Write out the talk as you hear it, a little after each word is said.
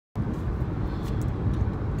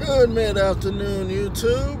Good mid-afternoon,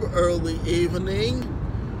 YouTube, early evening.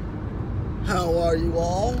 How are you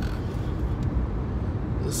all?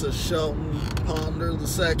 This is Shelton Ponder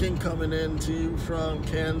II coming in to you from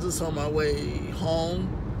Kansas on my way home.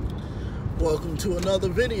 Welcome to another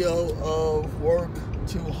video of Work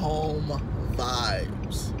to Home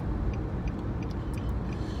Vibes.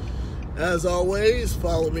 As always,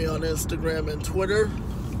 follow me on Instagram and Twitter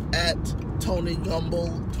at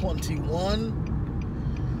TonyGumble21.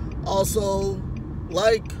 Also,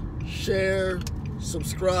 like, share,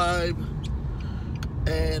 subscribe,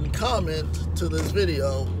 and comment to this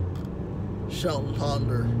video, Shelton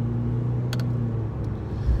Ponder.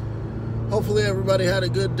 Hopefully everybody had a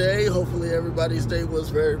good day. Hopefully everybody's day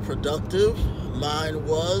was very productive. Mine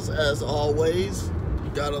was, as always.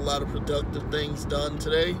 Got a lot of productive things done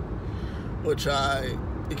today, which I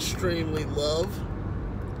extremely love.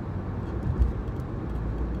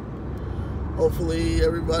 Hopefully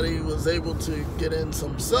everybody was able to get in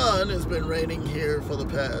some sun. It's been raining here for the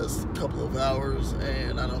past couple of hours,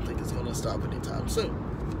 and I don't think it's going to stop anytime soon.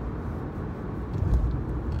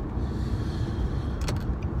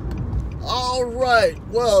 All right,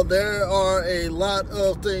 well, there are a lot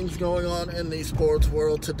of things going on in the sports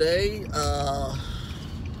world today. I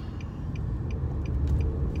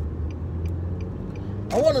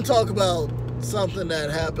want to talk about something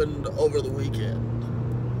that happened over the weekend.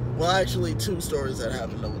 Well, actually, two stories that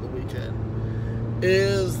happened over the weekend.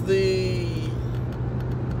 Is the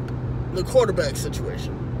quarterback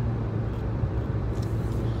situation.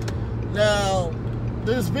 Now,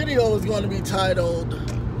 this video is going to be titled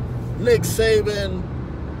Nick Saban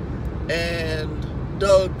and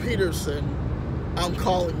Doug Pederson, I'm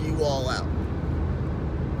calling you all out.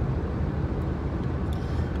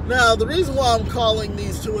 Now, the reason why I'm calling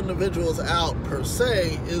these two individuals out per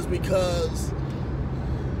se is because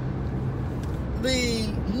the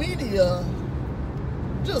media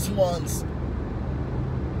just wants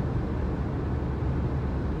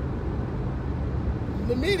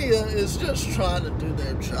is just trying to do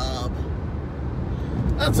their job.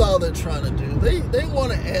 That's all they're trying to do. They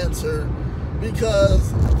want to answer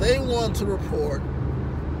because they want to report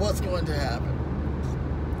what's going to happen.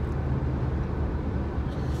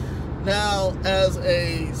 Now, as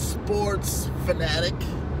a sports fanatic,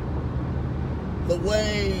 the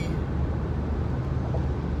way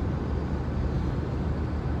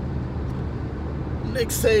Nick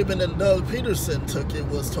Saban and Doug Pederson took it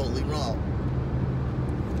was totally wrong.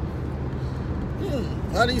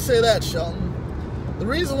 How do you say that, Shelton? The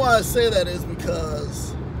reason why I say that is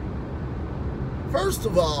because, first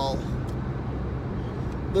of all,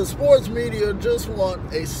 the sports media just want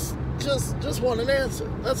just want an answer.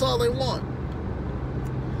 That's all they want.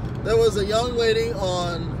 There was a young lady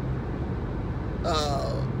on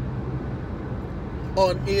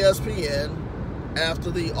ESPN after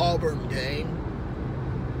the Auburn game,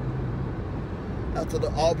 after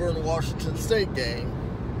the Auburn-Washington State game,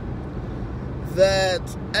 that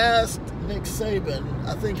asked Nick Saban,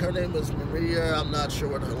 I think her name was Maria, I'm not sure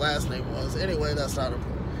what her last name was. Anyway, that's not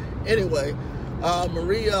important. Anyway,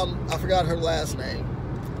 Maria, I forgot her last name.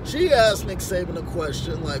 She asked Nick Saban a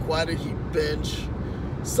question like, why did he bench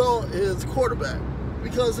his quarterback?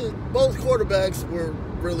 Because both quarterbacks were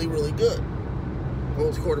really, really good.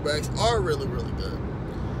 Both quarterbacks are really, really good.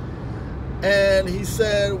 And he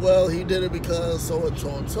said, well, he did it because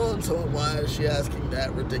so-and-so and so-and-so, and why is she asking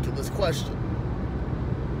that ridiculous question?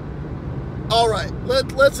 All right,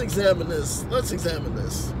 let's examine this. Let's examine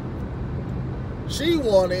this. She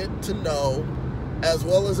wanted to know, as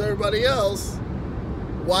well as everybody else,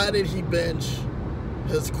 why did he bench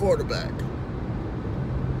his quarterback?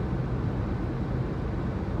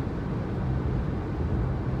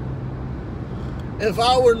 If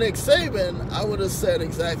I were Nick Saban, I would have said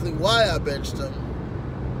exactly why I benched him.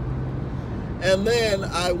 And then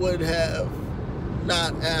I would have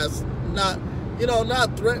not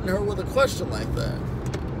threatened her with a question like that.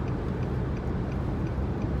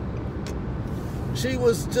 She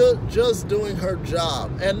was just doing her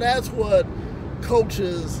job. And that's what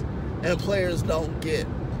coaches and players don't get,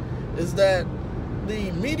 is that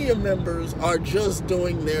the media members are just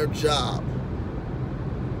doing their job.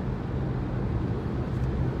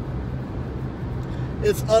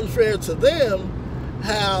 It's unfair to them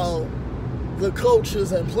how the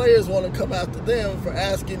coaches and players want to come after them for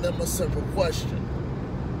asking them a simple question.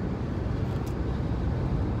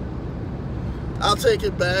 I'll take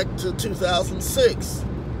it back to 2006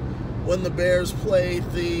 when the Bears played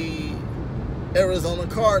the Arizona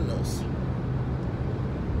Cardinals.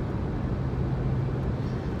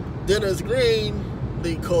 Dennis Green,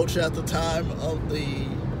 the coach at the time of the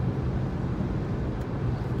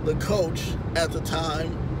the coach at the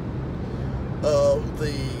time of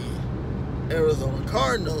the Arizona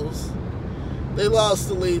Cardinals, they lost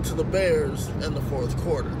the lead to the Bears in the fourth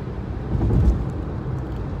quarter.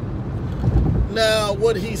 Now,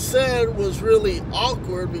 what he said was really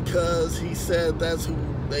awkward because he said that's who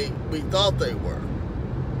we thought they were.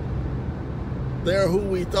 They're who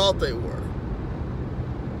we thought they were.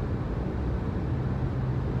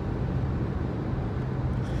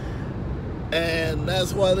 And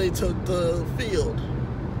that's why they took the field.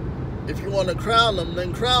 If you want to crown them,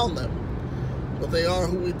 then crown them. But they are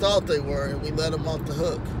who we thought they were, and we let them off the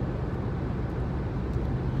hook.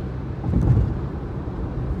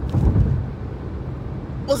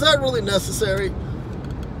 Was that really necessary?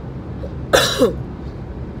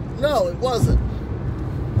 No, it wasn't.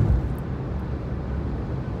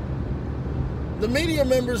 The media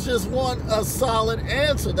members just want a solid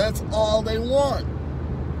answer. That's all they want.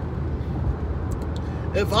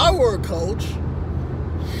 If I were a coach,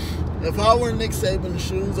 if I were in Nick Saban's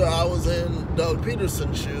shoes or I was in Doug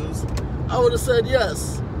Pederson's shoes, I would have said,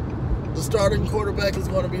 yes, the starting quarterback is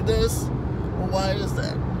going to be this. Well, why is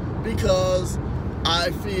that? Because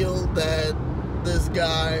I feel that this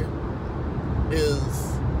guy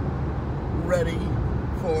is ready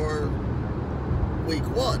for week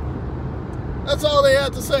 1. That's all they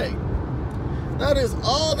had to say. That is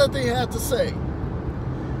all that they had to say.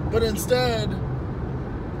 But instead,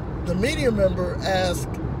 the media member asked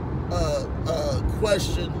a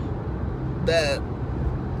question that,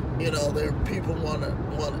 their people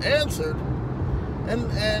want answered,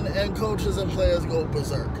 and coaches and players go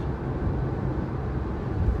berserk.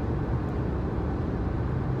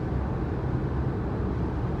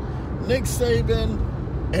 Nick Saban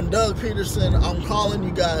and Doug Pederson, I'm calling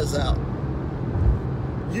you guys out.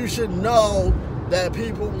 You should know that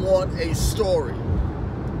people want a story.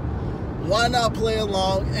 Why not play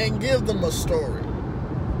along and give them a story?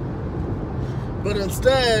 But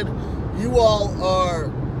instead, you all are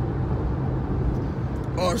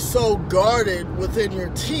so guarded within your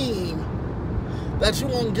team that you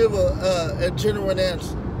won't give a genuine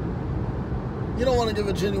answer. You don't want to give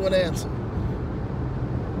a genuine answer.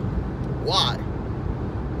 Why?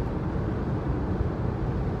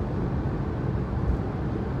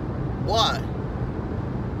 Why?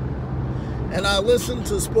 And I listen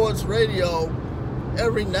to sports radio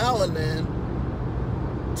every now and then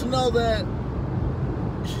to know that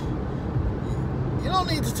you don't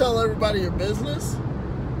need to tell everybody your business.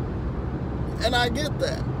 And I get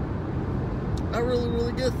that. I really,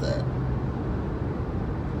 really get that.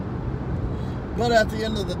 But at the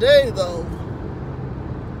end of the day, though,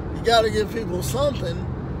 you got to give people something,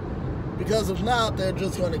 because if not, they're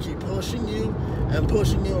just going to keep pushing you and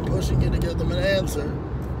pushing you and pushing you to give them an answer.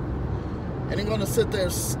 And you're going to sit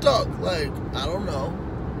there stuck like, I don't know.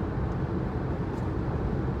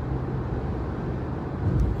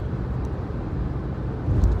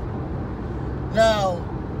 Now,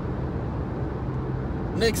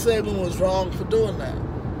 Nick Saban was wrong for doing that.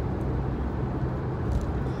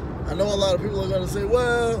 I know a lot of people are going to say,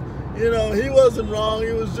 well, he wasn't wrong.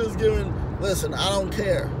 He was just giving... Listen, I don't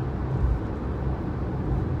care.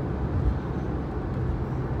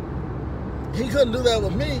 He couldn't do that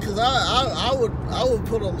with me because I would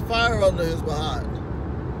put a fire under his behind.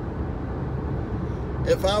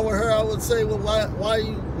 If I were her, I would say, well, why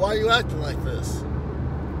are you acting like this?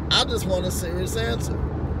 I just want a serious answer.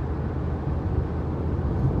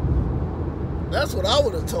 That's what I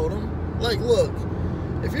would have told him. Like, look,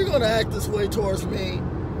 if you're going to act this way towards me,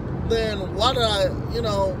 then why did I,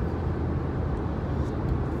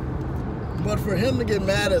 But for him to get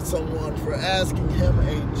mad at someone for asking him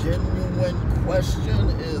a genuine question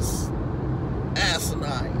is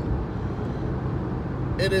asinine.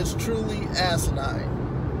 It is truly asinine.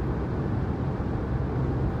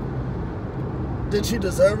 Did she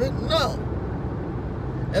deserve it? No.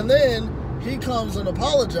 And then he comes and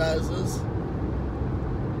apologizes.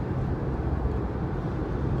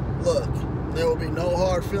 Look, there will be no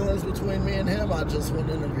hard feelings between me and him. I just won't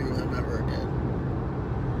interview him ever again.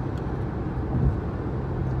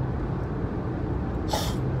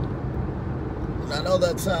 And I know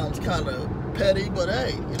that sounds kind of petty, but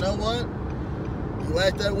hey, you know what? You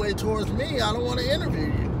act that way towards me, I don't want to interview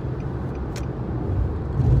you.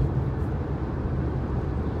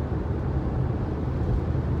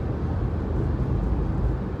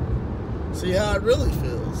 See how it really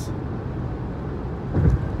feels.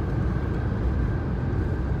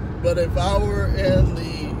 But if I were in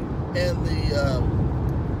the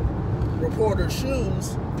reporter's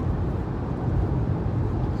shoes,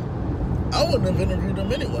 I wouldn't have interviewed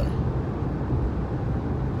him anyway.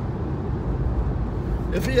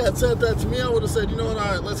 If he had said that to me, I would have said, you know what,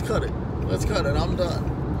 all right, let's cut it. Let's cut it. I'm done.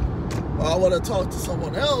 Or I would have talked to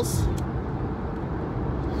someone else.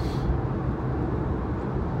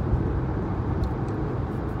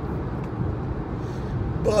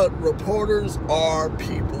 But reporters are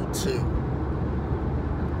people too.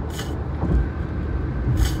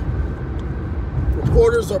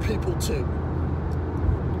 Reporters are people too.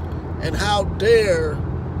 And how dare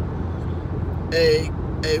a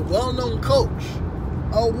well-known coach,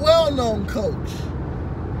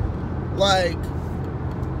 like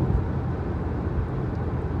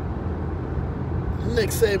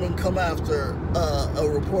Nick Saban come after a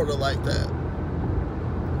reporter like that?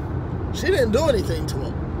 She didn't do anything to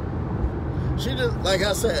him. She just, like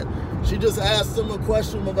I said, she just asked him a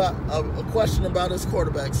question about his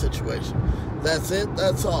quarterback situation. That's it.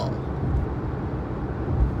 That's all.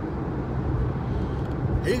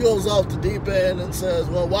 He goes off the deep end and says,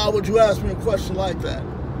 well, why would you ask me a question like that?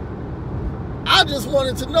 I just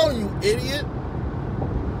wanted to know, you idiot.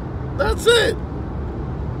 That's it.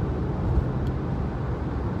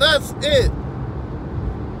 That's it.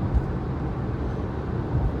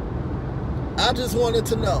 I just wanted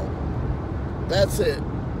to know. That's it.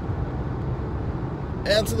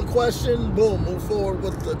 Answer the question, boom, move forward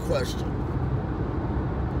with the question.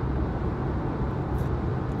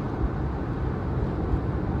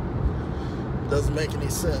 Doesn't make any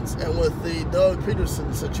sense. And with the Doug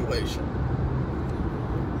Pederson situation,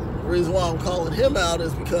 the reason why I'm calling him out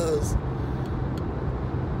is because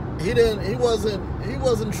he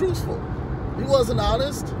wasn't truthful. He wasn't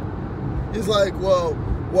honest. He's like, well,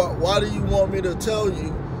 why do you want me to tell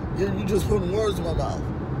you? You just putting words in my mouth.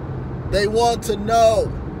 They want to know.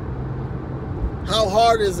 How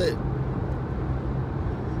hard is it?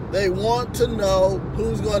 They want to know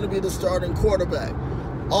who's going to be the starting quarterback.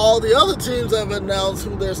 All the other teams have announced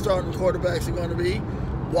who their starting quarterbacks are going to be.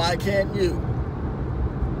 Why can't you?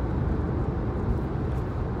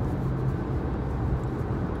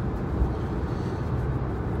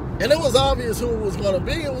 And it was obvious who it was going to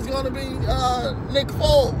be. It was going to be Nick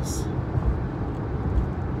Foles.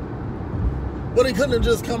 But he couldn't have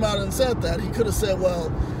just come out and said that. He could have said, well,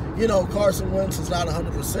 you know, Carson Wentz is not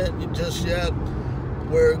 100% just yet.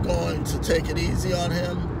 We're going to take it easy on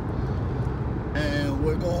him. And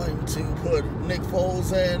we're going to put Nick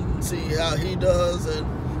Foles in and see how he does. And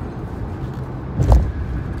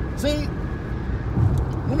see,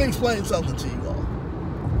 let me explain something to you all,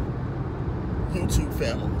 YouTube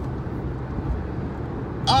family.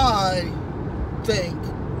 I think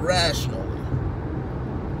rationally.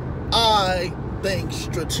 I think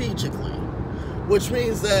strategically, which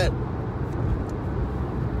means that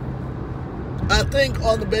I think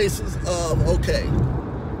on the basis of, okay,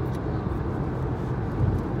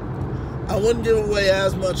 I wouldn't give away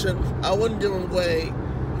as much, and I wouldn't give away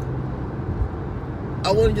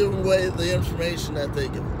the information that they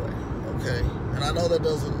give away. Okay, and I know that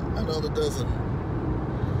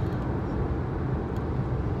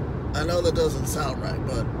doesn't sound right,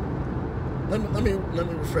 but let me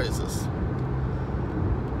rephrase this.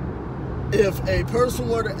 If a person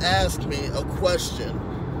were to ask me a question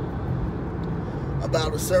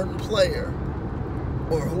about a certain player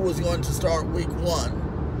or who was going to start week 1,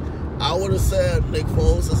 I would have said Nick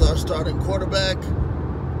Foles is our starting quarterback.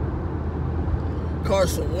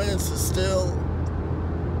 Carson Wentz has still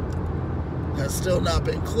not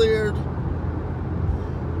been cleared.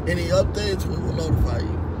 Any updates, we will notify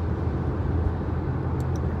you.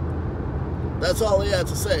 That's all he had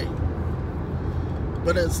to say.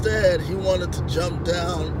 But instead, he wanted to jump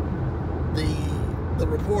down the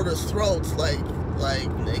reporters' throats like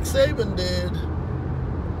Nick Saban did.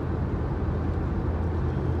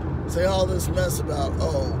 Say all this mess about,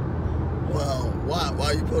 oh, well, why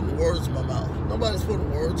are you putting words in my mouth? Nobody's putting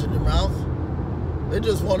words in your mouth. They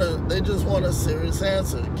just want a serious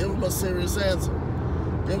answer. Give them a serious answer.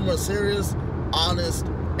 Give them a serious, honest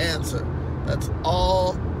answer. That's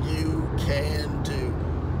all you can do.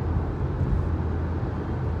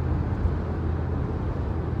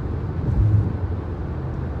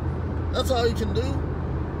 That's all you can do.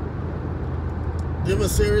 Give a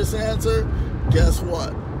serious answer. Guess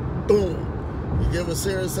what? Boom. You give a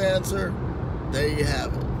serious answer. There you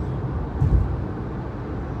have it.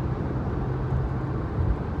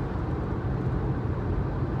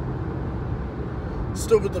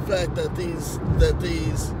 Stupid the fact that these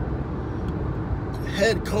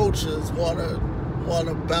head coaches want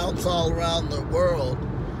to bounce all around the world,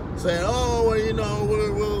 saying, "Oh, well, you know,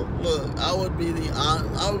 look, I would be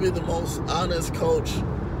the most honest coach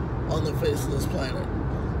on the face of this planet."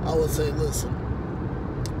 I would say, listen,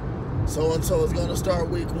 so-and-so is going to start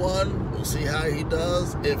week 1. We'll see how he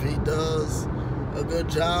does. If he does a good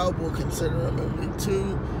job, we'll consider him in week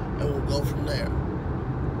 2, and we'll go from there.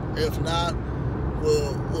 If not, we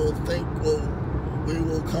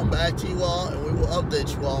will come back to you all, and we will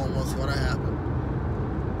update you all on what's going to happen.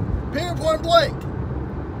 Period, point blank.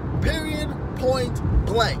 Period, point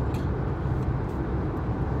blank.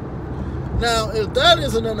 Now, if that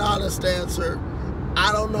isn't an honest answer,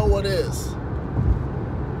 I don't know what is.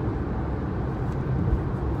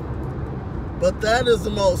 But that is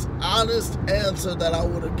the most honest answer that I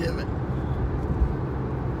would have given.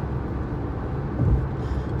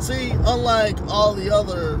 See, unlike all the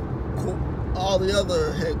other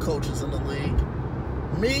head coaches in the league,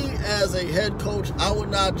 me as a head coach, I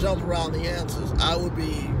would not jump around the answers. I would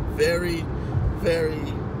be very,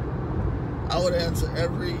 I would answer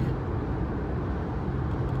every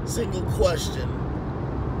single question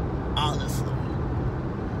honestly.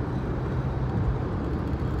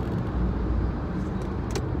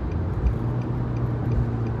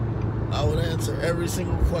 I would answer every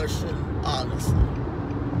single question honestly.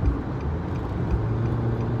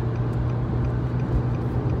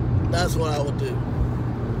 That's what I would do.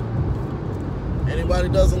 Anybody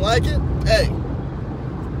doesn't like it? Hey,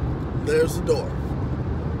 there's the door.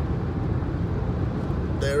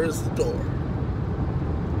 There is the door.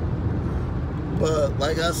 But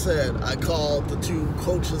like I said, I called the 2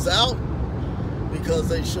 coaches out because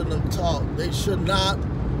they shouldn't have talked. They should not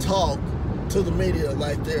talk to the media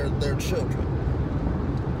like they're their children.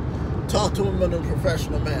 Talk to them in a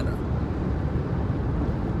professional manner.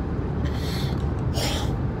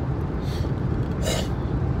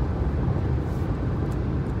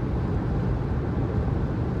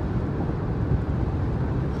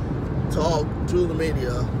 Talk to the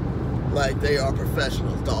media like they are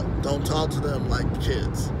professionals. Don't talk to them like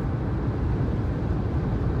kids.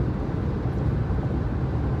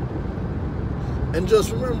 And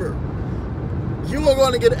just remember, you are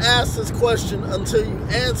going to get asked this question until you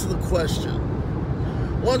answer the question.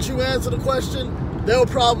 Once you answer the question, they'll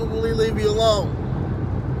probably leave you alone.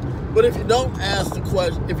 But if you don't ask the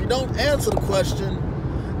question, if you don't answer the question,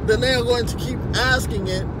 then they are going to keep asking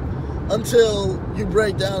it until you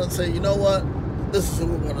break down and say, you know what, this is who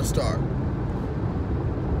we're going to start.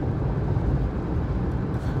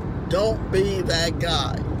 Don't be that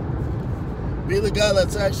guy. Be the guy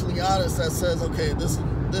that's actually honest, that says, okay, this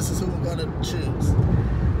is who we're going to choose.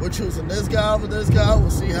 We're choosing this guy over this guy. We'll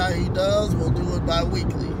see how he does. We'll do it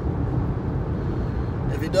bi-weekly.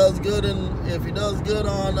 If he does good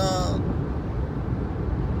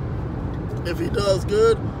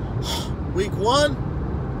week 1,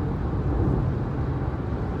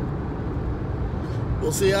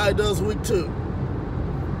 we'll see how he does week 2.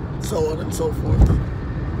 So on and so forth.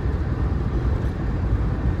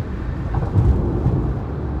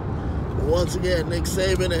 But once again, Nick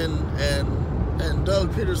Saban and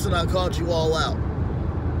Doug Pederson, I called you all out.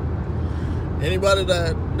 Anybody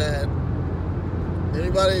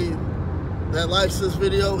that likes this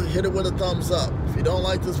video, hit it with a thumbs up. If you don't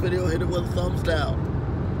like this video, hit it with a thumbs down.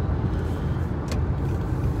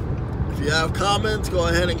 If you have comments, go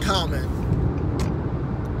ahead and comment.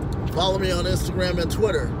 Follow me on Instagram and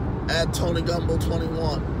Twitter at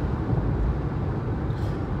TonyGumbo21.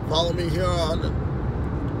 Follow me here on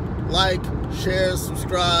like, share,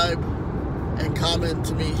 subscribe, and comment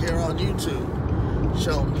to me here on YouTube,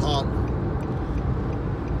 Sheldon Palmer.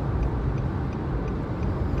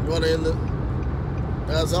 I'm going to end it.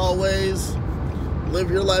 As always, live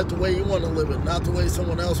your life the way you want to live it, not the way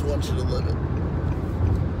someone else wants you to live it.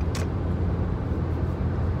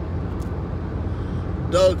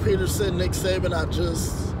 Doug Pederson, Nick Saban, I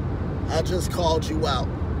just called you out.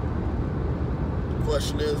 The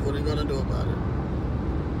question is, what are you going to do about it?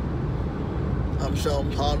 I'm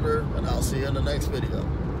Sheldon Ponder, and I'll see you in the next video.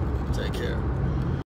 Take care.